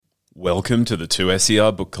Welcome to the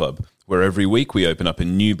 2SER Book Club, where every week we open up a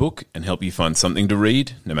new book and help you find something to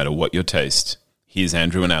read, no matter what your taste. Here's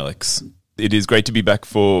Andrew and Alex. It is great to be back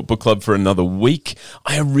for Book Club for another week.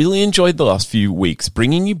 I have really enjoyed the last few weeks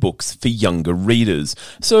bringing you books for younger readers.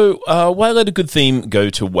 So why let a good theme go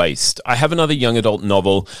to waste? I have another young adult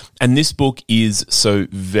novel, and this book is so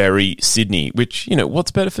very Sydney, which, what's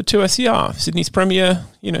better for 2SER, Sydney's premier,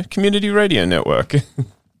 community radio network.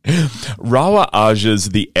 Rawa Aja's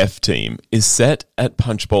The F-Team is set at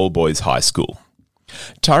Punchbowl Boys High School.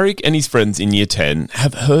 Tariq and his friends in Year 10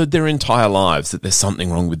 have heard their entire lives that there's something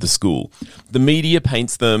wrong with the school. The media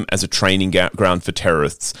paints them as a training ground for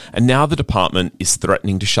terrorists, and now the department is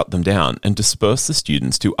threatening to shut them down and disperse the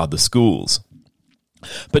students to other schools.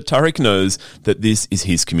 But Tariq knows that this is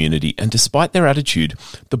his community, and despite their attitude,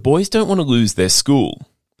 the boys don't want to lose their school.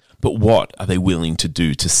 But what are they willing to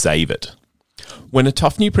do to save it? When a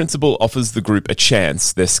tough new principal offers the group a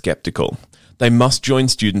chance, they're skeptical. They must join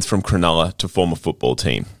students from Cronulla to form a football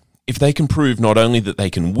team. If they can prove not only that they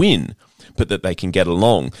can win, but that they can get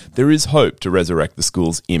along, there is hope to resurrect the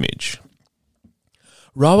school's image.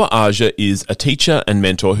 Rawa Aja is a teacher and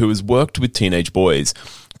mentor who has worked with teenage boys.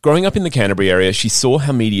 Growing up in the Canterbury area, she saw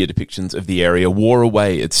how media depictions of the area wore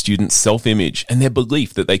away at students' self-image and their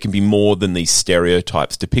belief that they can be more than these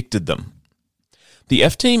stereotypes depicted them. The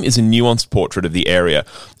F-Team is a nuanced portrait of the area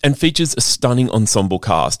and features a stunning ensemble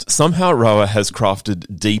cast. Somehow Rawa has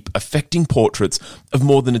crafted deep, affecting portraits of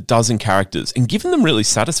more than a dozen characters and given them really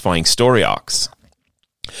satisfying story arcs.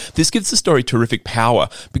 This gives the story terrific power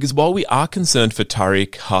because while we are concerned for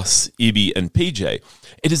Tariq, Huss, Ibi and PJ,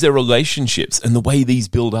 it is their relationships and the way these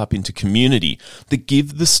build up into community that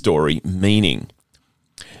give the story meaning.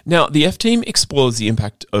 Now, the F-Team explores the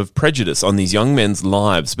impact of prejudice on these young men's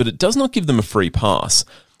lives, but it does not give them a free pass.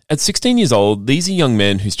 At 16 years old, these are young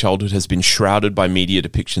men whose childhood has been shrouded by media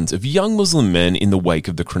depictions of young Muslim men in the wake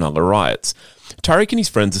of the Cronulla riots. Tariq and his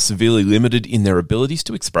friends are severely limited in their abilities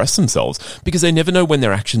to express themselves because they never know when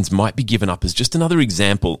their actions might be given up as just another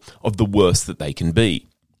example of the worst that they can be.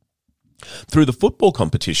 Through the football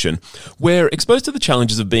competition, we're exposed to the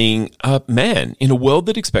challenges of being a man in a world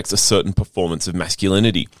that expects a certain performance of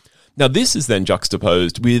masculinity. Now, this is then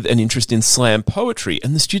juxtaposed with an interest in slam poetry,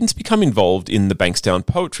 and the students become involved in the Bankstown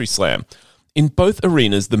Poetry Slam. In both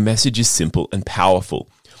arenas, the message is simple and powerful.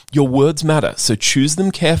 Your words matter, so choose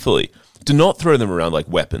them carefully. Do not throw them around like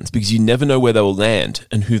weapons, because you never know where they will land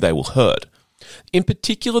and who they will hurt. In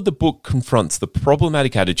particular, the book confronts the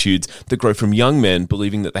problematic attitudes that grow from young men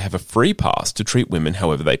believing that they have a free pass to treat women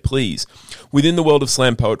however they please. Within the world of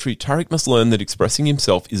slam poetry, Tariq must learn that expressing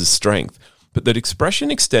himself is a strength, but that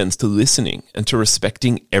expression extends to listening and to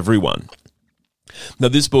respecting everyone. Now,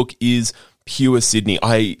 this book is pure Sydney.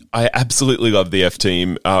 I absolutely love the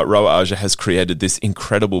F-Team. Rawa Aja has created this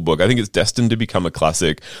incredible book. I think it's destined to become a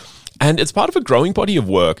classic. And it's part of a growing body of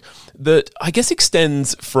work that I guess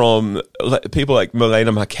extends from people like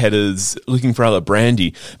Milena Marqueta's Looking for Ella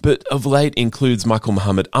Brandy, but of late includes Michael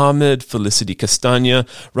Muhammad Ahmed, Felicity Castagna,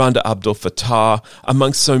 Randa Abdel Fattah,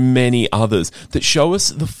 amongst so many others that show us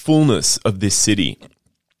the fullness of this city.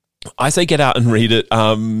 I say get out and read it.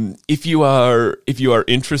 If you are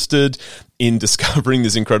interested in discovering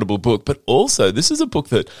this incredible book, but also this is a book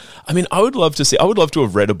that, I would love to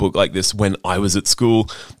have read a book like this when I was at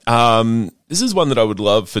school. This is one that I would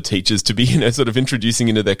love for teachers to be, sort of introducing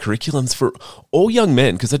into their curriculums for all young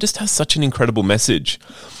men, because it just has such an incredible message.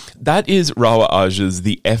 That is Rawa Aja's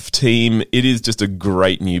The F-Team. It is just a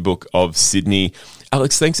great new book of Sydney.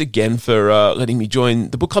 Alex, thanks again for letting me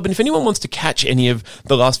join the book club. And if anyone wants to catch any of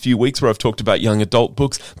the last few weeks where I've talked about young adult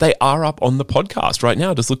books, they are up on the podcast right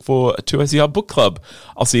now. Just look for 2SER Book Club.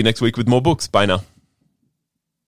 I'll see you next week with more books. Bye now.